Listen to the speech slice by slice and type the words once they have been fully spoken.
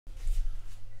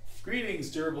Greetings,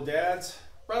 durable dads,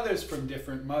 brothers from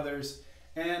different mothers,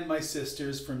 and my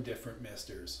sisters from different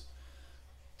misters.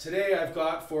 Today I've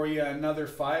got for you another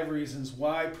 5 reasons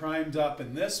why primed up,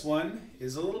 and this one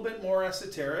is a little bit more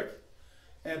esoteric,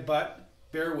 but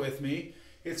bear with me.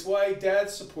 It's why dad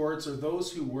supports, or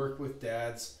those who work with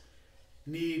dads,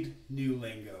 need new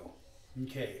lingo.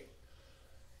 Okay,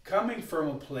 coming from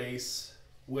a place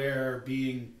where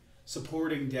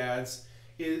supporting dads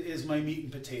is my meat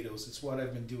and potatoes. It's what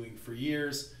I've been doing for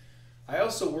years. I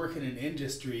also work in an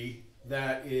industry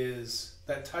that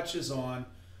touches on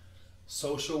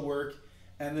social work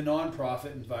and the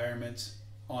nonprofit environment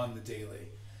on the daily.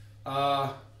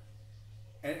 And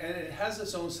it has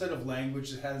its own set of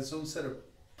language, it has its own set of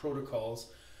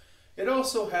protocols. It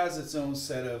also has its own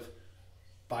set of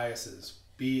biases,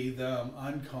 be them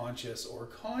unconscious or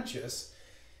conscious,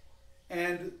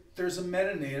 and there's a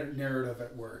meta-narrative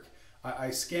at work.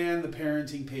 I scan the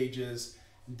parenting pages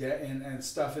and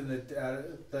stuff in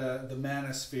the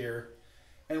manosphere,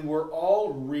 and we're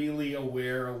all really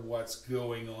aware of what's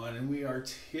going on, and we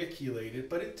articulate it,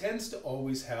 but it tends to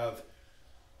always have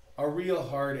a real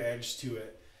hard edge to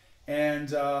it.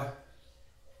 And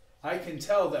I can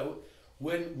tell that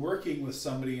when working with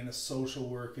somebody in a social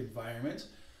work environment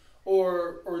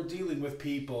or dealing with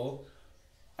people,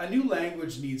 a new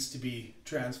language needs to be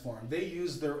transformed. They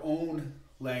use their own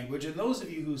language, and those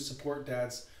of you who support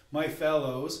dads, my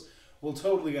fellows, will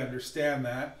totally understand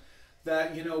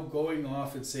that you know, going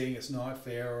off and saying it's not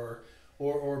fair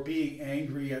or being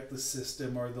angry at the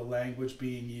system or the language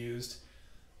being used,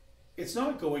 it's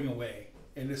not going away,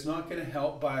 and it's not going to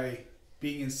help by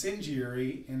being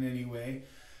incendiary in any way.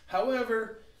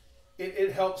 However,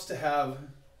 it helps to have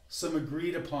some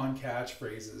agreed upon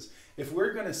catchphrases. If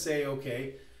we're going to say,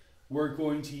 okay, we're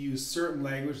going to use certain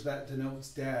language that denotes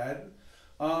dad,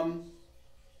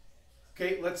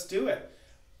 okay, let's do it.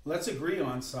 Let's agree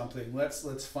on something.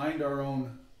 Let's find our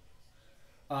own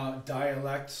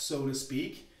dialect, so to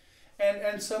speak,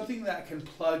 and something that can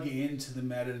plug into the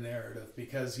meta narrative,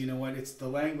 because you know what? It's the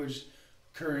language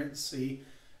currency.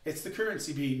 It's the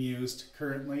currency being used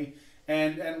currently,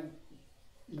 and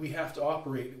we have to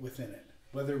operate within it,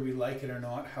 whether we like it or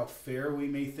not, how fair we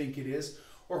may think it is,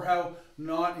 or how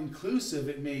not inclusive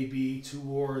it may be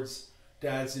towards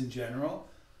dads in general.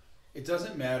 It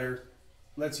doesn't matter.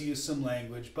 Let's use some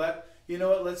language, but you know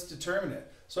what? Let's determine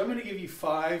it. So I'm going to give you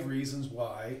 5 reasons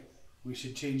why we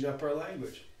should change up our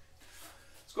language.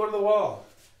 Let's go to the wall.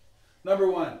 Number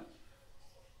 1,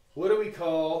 what do we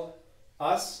call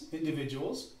us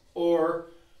individuals, or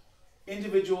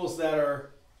individuals that are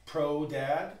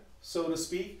pro-dad, so to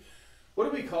speak? What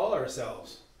do we call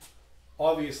ourselves?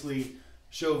 Obviously,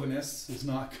 chauvinists is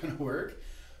not going to work,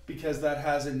 because that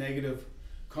has a negative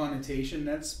connotation.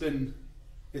 It's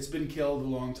been killed a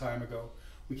long time ago.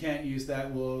 We can't use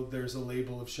that. Well, there's a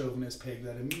label of chauvinist pig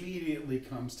that immediately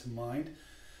comes to mind.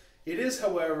 It is,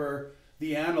 however,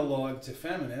 the analog to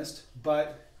feminist,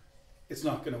 but it's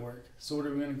not going to work. So what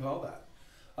are we going to call that?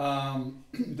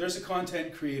 There's a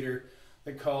content creator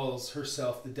that calls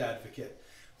herself the Dadvocate.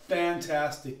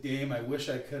 Fantastic name. I wish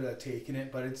I could have taken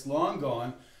it, but it's long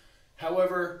gone.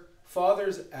 However,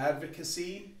 father's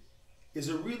advocacy is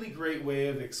a really great way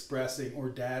of expressing, or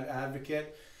dad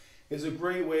advocate is a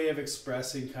great way of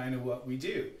expressing kind of what we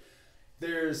do.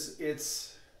 It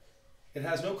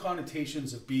has no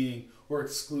connotations of being or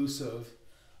exclusive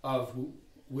of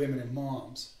women and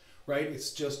moms, right?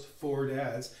 It's just for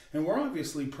dads, and we're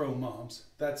obviously pro moms.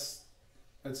 That's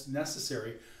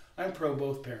necessary. I'm pro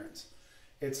both parents.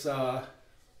 But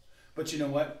you know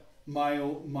what? My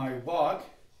walk,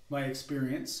 my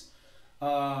experience,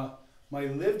 my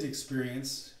lived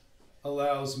experience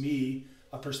allows me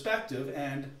a perspective,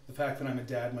 and the fact that I'm a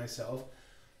dad myself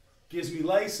gives me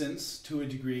license to a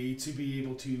degree to be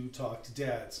able to talk to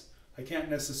dads. I can't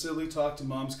necessarily talk to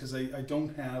moms because I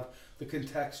don't have the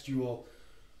contextual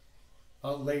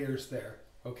layers there,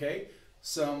 okay?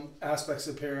 Some aspects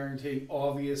of parenting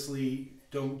obviously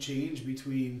don't change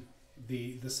between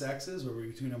the sexes, or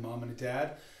between a mom and a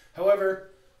dad.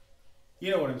 However,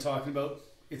 you know what I'm talking about.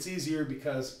 It's easier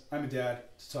because I'm a dad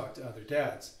to talk to other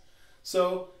dads.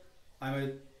 So I'm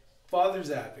a father's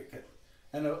advocate,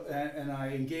 and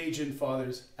I engage in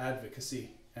father's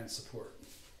advocacy and support.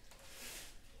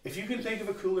 If you can think of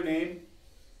a cooler name,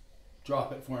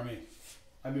 drop it for me.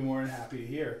 I'd be more than happy to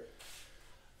hear.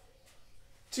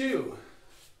 2,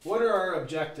 what are our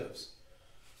objectives?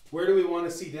 Where do we want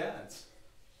to see dads?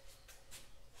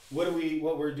 What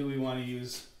word do we want to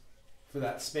use for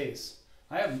that space?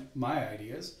 I have my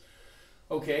ideas.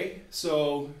 Okay,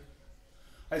 so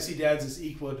I see dads as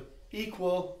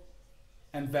equal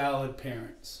and valid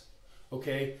parents.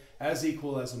 okay, as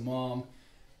equal as a mom.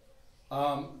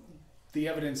 The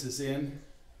evidence is in.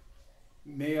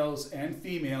 Males and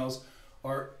females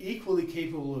are equally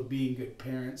capable of being good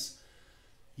parents.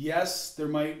 Yes,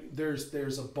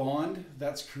 there's a bond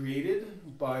that's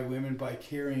created by women by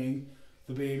carrying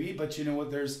the baby, but you know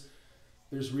what? There's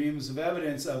reams of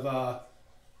evidence of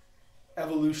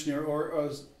evolutionary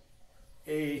or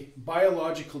a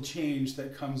biological change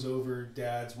that comes over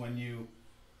dads when you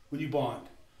bond.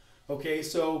 Okay,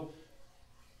 so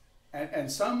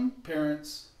and some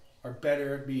parents are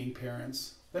better at being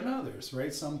parents than others,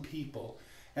 right? Some people.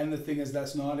 And the thing is,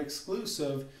 that's not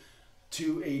exclusive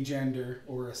to a gender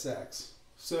or a sex.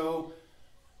 So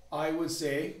I would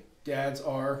say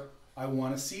I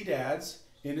want to see dads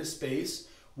in a space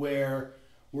where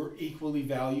we're equally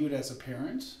valued as a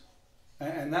parent.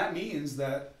 And that means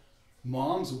that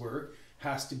mom's work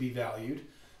has to be valued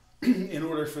in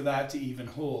order for that to even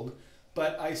hold.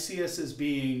 But I see us as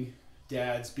being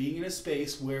dads, being in a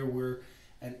space where we're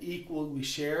an equal, we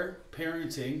share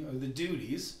parenting of the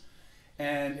duties.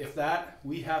 And if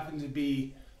we happen to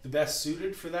be the best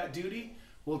suited for that duty,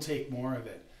 we'll take more of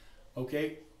it.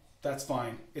 Okay, that's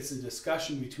fine. It's a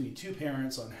discussion between two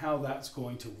parents on how that's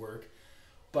going to work.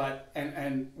 But,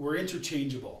 and we're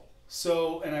interchangeable.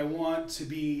 So, and I want to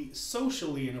be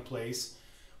socially in a place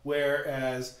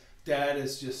whereas dad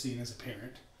is just seen as a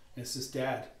parent. It's just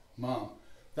dad, mom.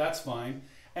 That's fine.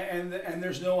 And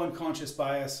there's no unconscious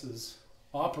biases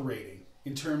operating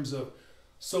in terms of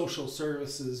social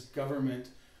services, government,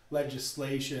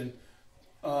 legislation,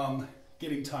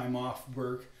 getting time off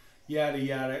work, yada,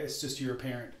 yada. It's just you're a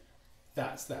parent.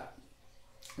 That's that.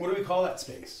 What do we call that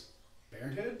space?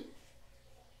 Parenthood?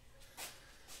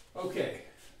 Okay.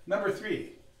 Number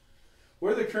 3.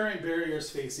 What are the current barriers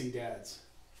facing dads?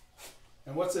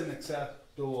 And what's an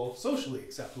acceptable, socially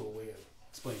acceptable way of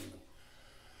explaining them?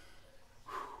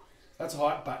 That's a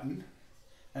hot button.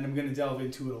 And I'm going to delve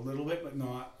into it a little bit, but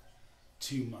not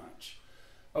too much.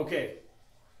 Okay.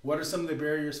 What are some of the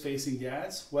barriers facing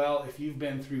dads? Well, if you've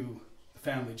been through the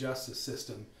family justice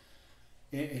system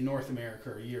in North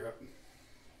America or Europe,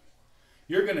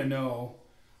 you're going to know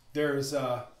there's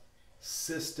a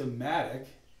systematic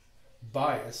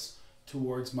bias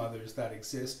towards mothers that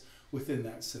exist within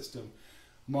that system.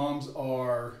 Moms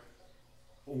are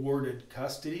awarded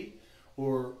custody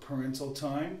or parental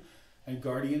time and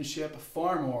guardianship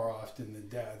far more often than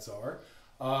dads are.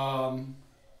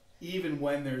 Even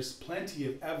when there's plenty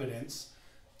of evidence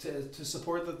to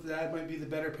support that the dad might be the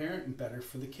better parent and better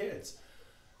for the kids.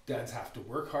 Dads have to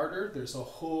work harder. There's a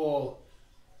whole,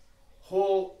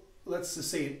 let's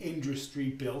just say, an industry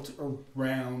built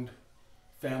around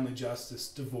family justice,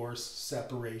 divorce,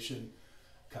 separation,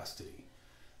 custody.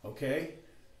 Okay?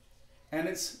 And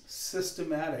it's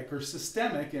systematic or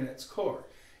systemic in its core.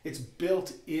 It's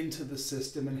built into the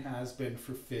system and has been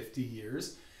for 50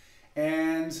 years.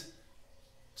 And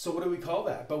so what do we call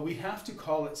that? But we have to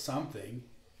call it something.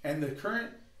 And the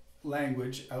current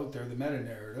language out there, the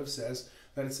meta-narrative, says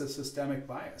that it's a systemic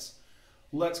bias.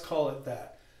 Let's call it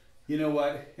that. You know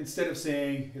what? Instead of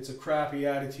saying it's a crappy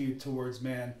attitude towards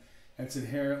men, and it's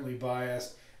inherently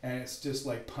biased, and it's just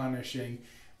like punishing,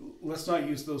 let's not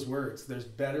use those words. There's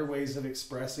better ways of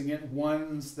expressing it,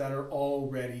 ones that are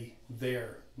already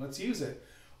there. Let's use it.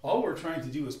 All we're trying to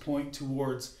do is point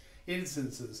towards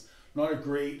instances, not a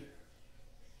great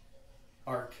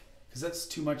arc, because that's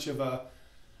too much of a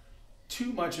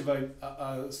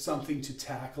something to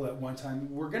tackle at one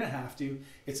time. We're gonna have to.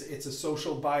 It's a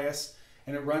social bias,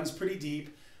 and it runs pretty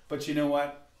deep. But you know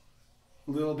what?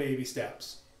 Little baby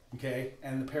steps. Okay,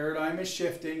 and the paradigm is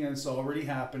shifting, and it's already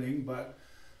happening. But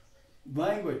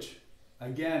language,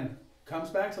 again, comes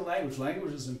back to language.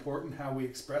 Language is important. How we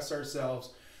express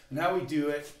ourselves and how we do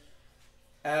it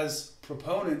as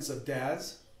proponents of dad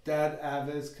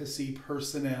advocacy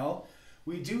personnel.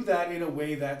 We do that in a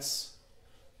way that's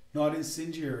not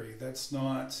incendiary, that's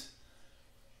not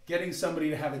getting somebody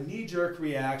to have a knee-jerk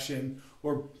reaction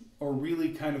or really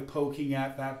kind of poking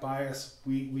at that bias.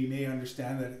 We may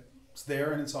understand that it's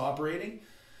there and it's operating.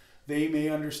 They may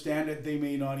understand it, they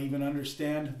may not even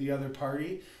understand the other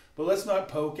party, but let's not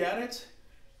poke at it.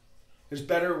 There's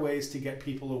better ways to get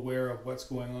people aware of what's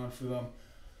going on for them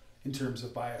in terms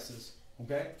of biases,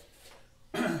 okay?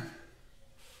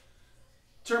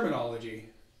 Terminology.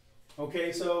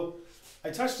 Okay, so I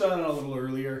touched on it a little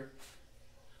earlier.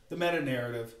 The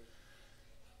meta-narrative.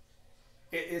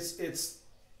 It's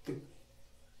the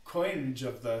coinage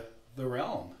of the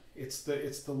realm. It's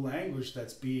the language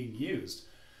that's being used.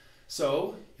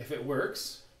 So if it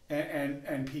works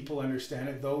and people understand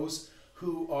it, those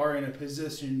who are in a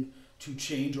position to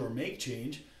change or make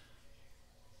change,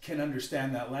 can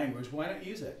understand that language, why not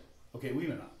use it? Okay, we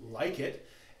may not like it,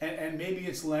 and maybe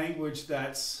it's language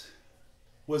that's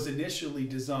was initially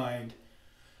designed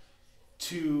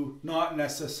to not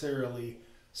necessarily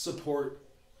support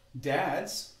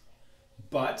dads,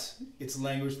 but it's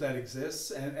language that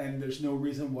exists, and there's no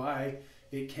reason why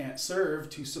it can't serve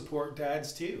to support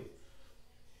dads too.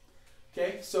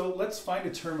 Okay, so let's find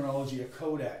a terminology, a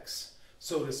codex,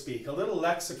 so to speak, a little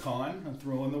lexicon. I'm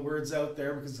throwing the words out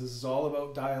there because this is all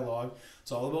about dialogue.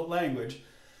 It's all about language.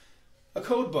 A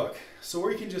code book, so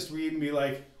where you can just read and be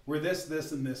like, we're this,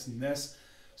 this, and this, and this.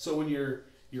 So when you're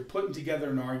putting together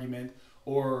an argument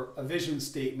or a vision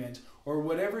statement or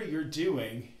whatever you're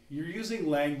doing, you're using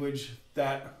language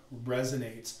that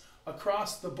resonates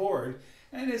across the board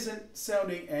and isn't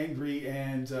sounding angry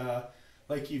and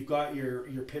like you've got your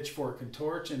pitchfork and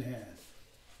torch in hand.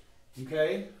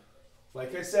 Okay?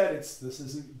 Like I said, this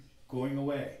isn't going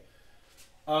away.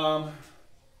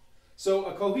 So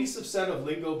a cohesive set of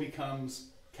lingo becomes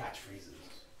catchphrases,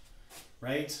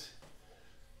 right?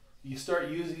 You start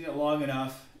using it long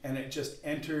enough and it just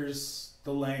enters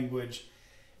the language.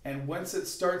 And once it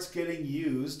starts getting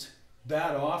used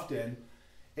that often,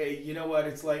 you know what,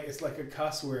 it's like a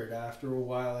cuss word after a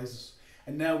while.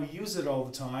 And now we use it all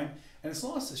the time and it's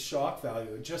lost its shock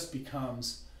value. It just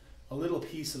becomes a little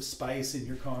piece of spice in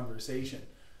your conversation.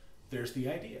 There's the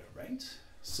idea, right?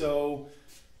 So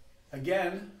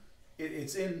again,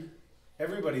 it's in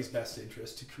everybody's best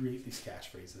interest to create these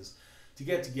catchphrases, to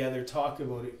get together, talk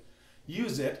about it,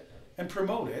 use it, and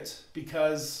promote it,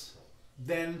 because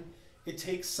then it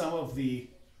takes some of the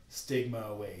stigma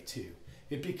away too.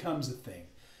 It becomes a thing.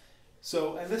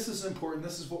 So, and this is important,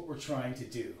 this is what we're trying to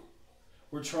do.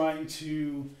 We're trying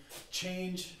to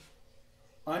change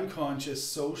unconscious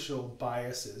social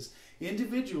biases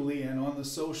individually and on the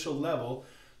social level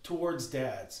towards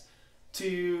dads,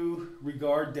 to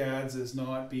regard dads as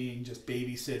not being just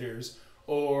babysitters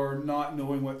or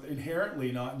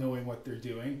inherently not knowing what they're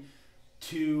doing,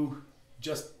 to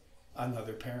just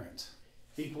another parent,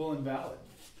 equal and valid.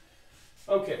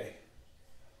 Okay,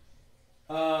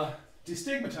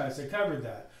 destigmatized, I covered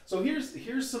that. So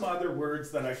here's some other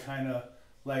words that I kind of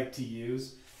like to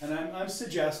use, and I'm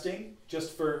suggesting,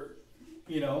 just for,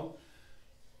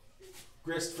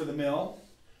 grist for the mill,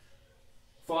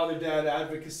 father-dad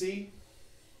advocacy,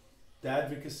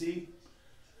 dadvocacy.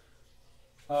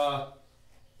 The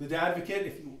Dadvocate,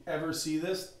 if you ever see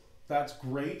this, that's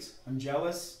great. I'm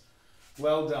jealous.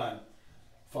 Well done.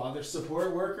 Father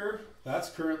support worker, that's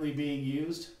currently being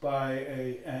used by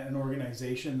an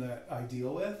organization that I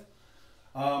deal with.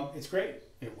 It's great.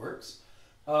 It works.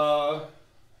 But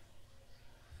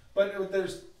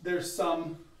there's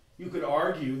some, you could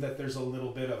argue that there's a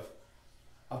little bit of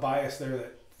a bias there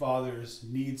that fathers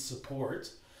need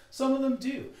support. Some of them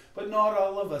do, but not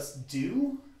all of us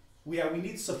do. We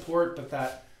need support, but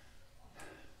that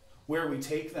where we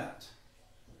take that,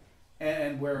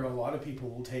 and where a lot of people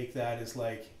will take that is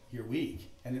like, you're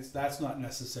weak, and that's not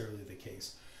necessarily the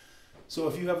case. So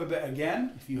if you have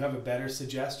if you have a better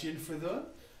suggestion for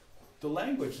the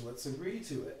language, let's agree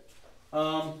to it.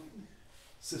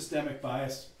 Systemic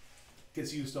bias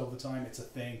gets used all the time. It's a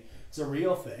thing. It's a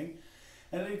real thing,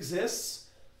 and it exists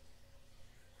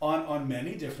on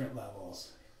many different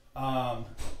levels.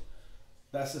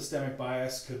 That systemic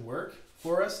bias could work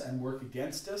for us and work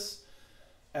against us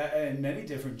in many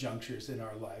different junctures in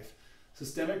our life.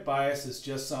 Systemic bias is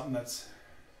just something that's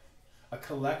a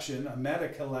collection, a meta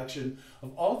collection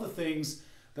of all the things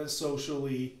that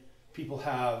socially people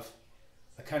have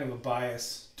a kind of a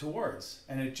bias towards.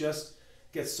 And it just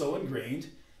gets so ingrained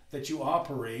that you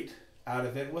operate out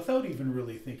of it without even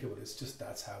really thinking about it. It's just,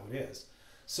 that's how it is.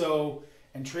 So,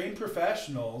 and trained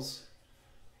professionals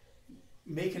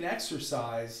make an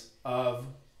exercise of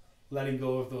letting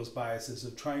go of those biases,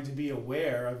 of trying to be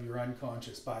aware of your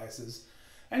unconscious biases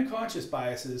and conscious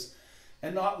biases,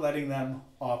 and not letting them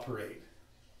operate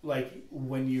like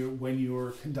when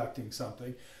you're conducting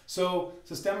something. So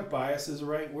systemic bias is the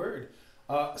right word.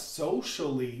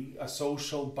 Socially, a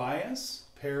social bias,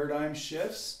 paradigm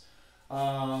shifts.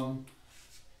 So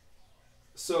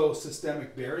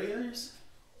systemic barriers,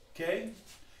 okay?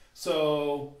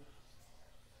 So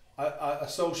a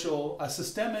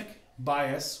systemic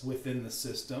bias within the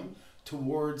system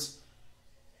towards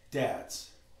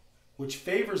dads, which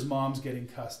favors moms getting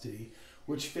custody,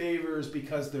 which favors,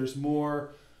 because there's more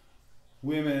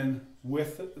women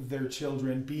with their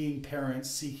children being parents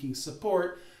seeking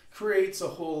support, creates a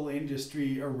whole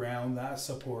industry around that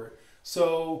support.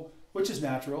 So, which is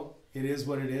natural. It is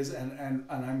what it is, and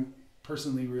I'm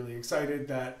personally really excited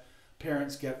that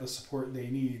parents get the support they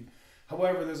need.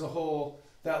 However, there's a whole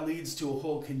that leads to a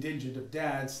whole contingent of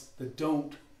dads that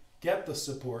don't get the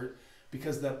support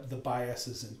because the bias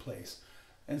is in place,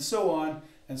 and so on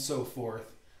and so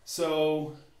forth.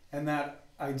 So, and that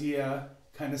idea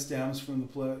kind of stems from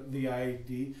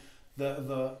the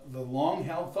long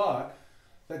held thought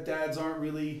that dads aren't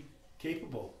really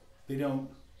capable. They don't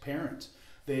parent.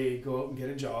 They go out and get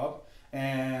a job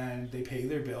and they pay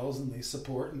their bills and they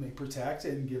support and they protect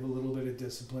and give a little bit of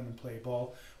discipline and play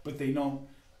ball, but they don't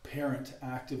parent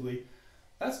actively.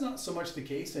 That's not so much the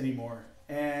case anymore.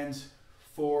 And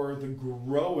for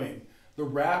the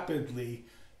rapidly,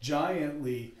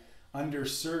 giantly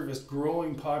underserviced,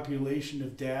 growing population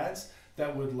of dads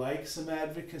that would like some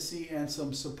advocacy and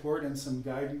some support and some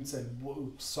guidance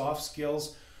and soft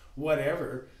skills,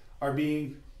 whatever, are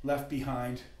being left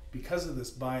behind because of this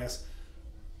bias.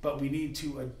 But we need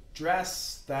to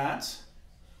address that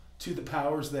to the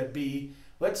powers that be.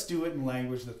 Let's do it in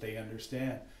language that they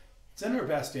understand. It's in our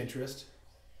best interest.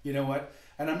 You know what?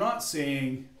 And I'm not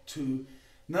saying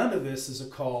none of this is a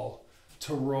call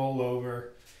to roll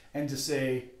over and to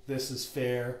say this is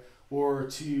fair or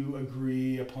to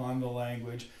agree upon the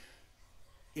language.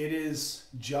 It is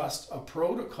just a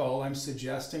protocol I'm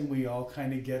suggesting we all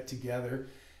kind of get together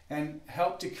and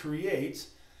help to create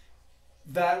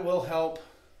that will help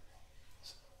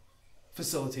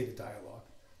facilitate a dialogue.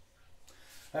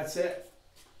 That's it.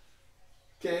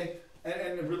 Okay,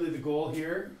 and really the goal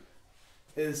here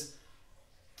is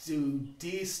to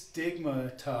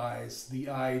destigmatize the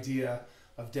idea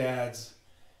of dads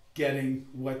getting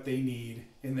what they need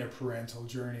in their parental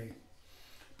journey.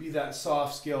 Be that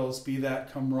soft skills, be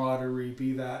that camaraderie,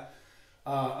 be that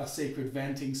a sacred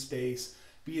venting space,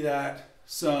 be that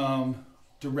some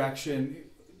direction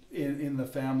in the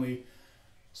family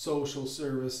social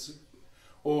service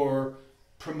or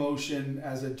promotion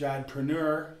as a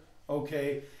dadpreneur,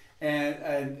 okay,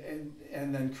 and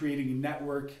then creating a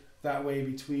network that way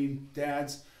between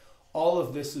dads. All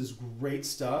of this is great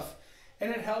stuff,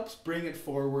 and it helps bring it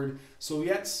forward. So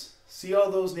yes, see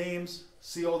all those names,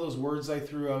 see all those words I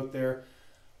threw out there.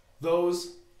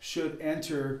 Those should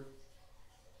enter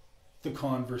the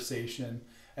conversation.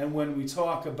 And when we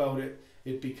talk about it,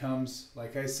 it becomes,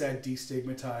 like I said,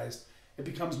 destigmatized. It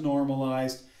becomes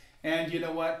normalized. And you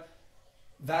know what?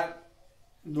 That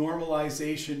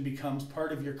normalization becomes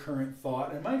part of your current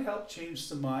thought. It might help change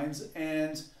some minds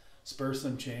and spur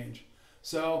some change.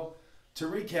 So to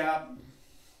recap,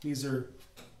 these are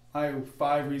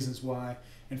 5 reasons why,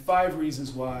 and 5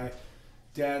 reasons why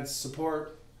dad's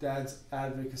support, dad's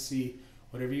advocacy,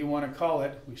 whatever you want to call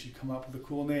it, we should come up with a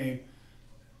cool name,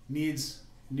 needs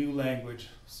new language.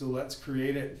 So let's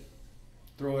create it.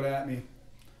 Throw it at me.